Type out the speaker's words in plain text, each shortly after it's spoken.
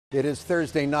It is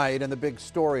Thursday night, and the big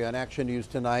story on Action News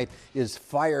tonight is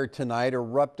fire tonight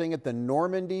erupting at the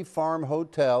Normandy Farm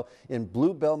Hotel in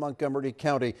Blue Bell, Montgomery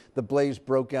County. The blaze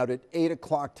broke out at 8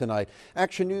 o'clock tonight.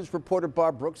 Action News reporter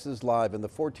Bob Brooks is live in the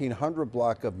 1400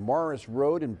 block of Morris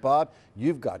Road. And Bob,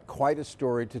 you've got quite a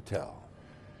story to tell.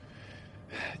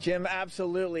 Jim,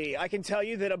 absolutely. I can tell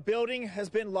you that a building has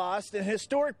been lost, a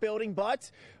historic building, but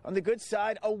on the good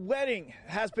side, a wedding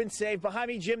has been saved. Behind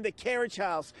me, Jim, the carriage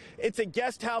house. It's a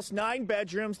guest house, 9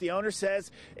 bedrooms. The owner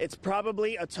says it's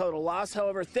probably a total loss.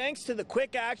 However, thanks to the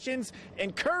quick actions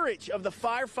and courage of the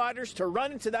firefighters to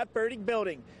run into that burning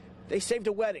building, they saved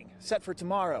a wedding set for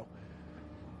tomorrow.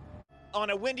 On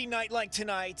a windy night like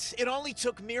tonight, it only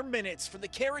took mere minutes for the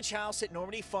carriage house at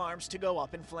Normandy Farms to go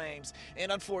up in flames.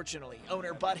 And unfortunately,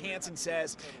 owner Bud Hansen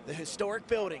says the historic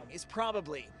building is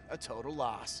probably a total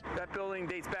loss. That building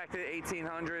dates back to the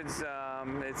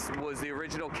 1800s. It was the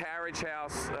original carriage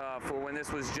house for when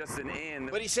this was just an inn.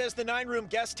 But he says the 9-room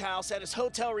guest house at his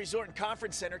hotel, resort, and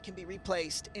conference center can be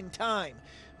replaced in time.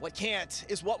 What can't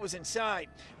is what was inside.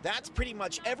 That's pretty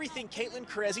much everything Caitlin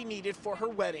Carezzi needed for her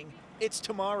wedding. It's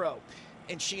tomorrow.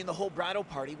 And she and the whole bridal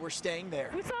party were staying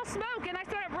there. We saw smoke and I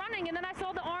started running, and then I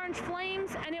saw the orange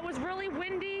flames and it was really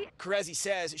windy. Carezzi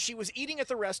says she was eating at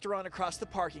the restaurant across the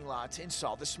parking lot and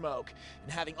saw the smoke.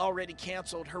 And having already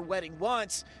canceled her wedding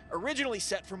once, originally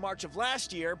set for March of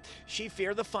last year, she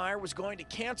feared the fire was going to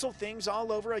cancel things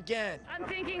all over again. I'm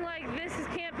thinking like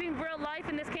can't be real life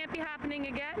and this can't be happening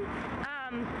again.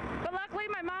 But luckily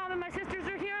my mom and my sisters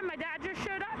are here and my dad just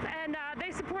showed up and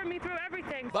they support me through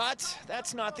everything. But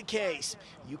that's not the case.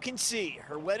 You can see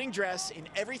her wedding dress and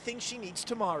everything she needs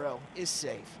tomorrow is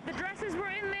safe. The dresses were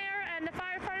in there and the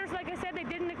firefighters, like I said, they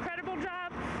did an incredible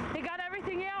job. They got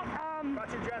everything out.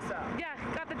 Got your dress out? Yeah,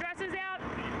 got the dresses out.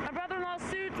 My brother-in-law's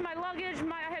suits, my luggage,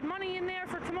 I had money in there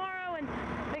for tomorrow and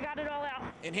they got it all out.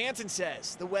 And Hansen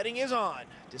says the wedding is on,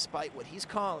 despite what he's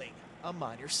calling a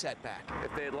minor setback.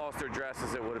 If they had lost their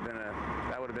dresses, that would have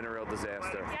been a real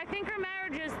disaster. I think her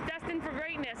marriage is destined for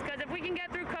greatness, because if we can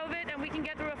get through COVID and we can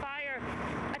get through a fire,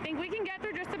 I think we can get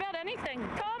through just about anything.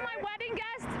 To all my wedding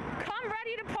guests, come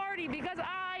ready to party because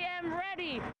I am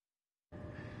ready.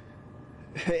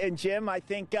 And Jim, I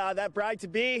think that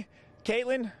bride-to-be,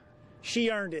 Caitlin,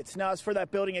 she earned it. Now, as for that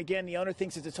building, again, the owner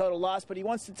thinks it's a total loss, but he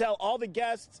wants to tell all the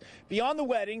guests beyond the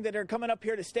wedding that are coming up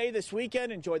here to stay this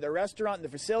weekend, enjoy the restaurant and the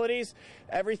facilities,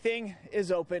 everything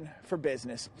is open for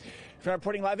business. From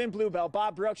reporting live in Blue Bell,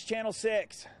 Bob Brooks, Channel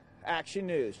 6, Action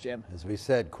News. Jim. As we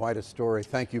said, quite a story.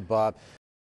 Thank you, Bob.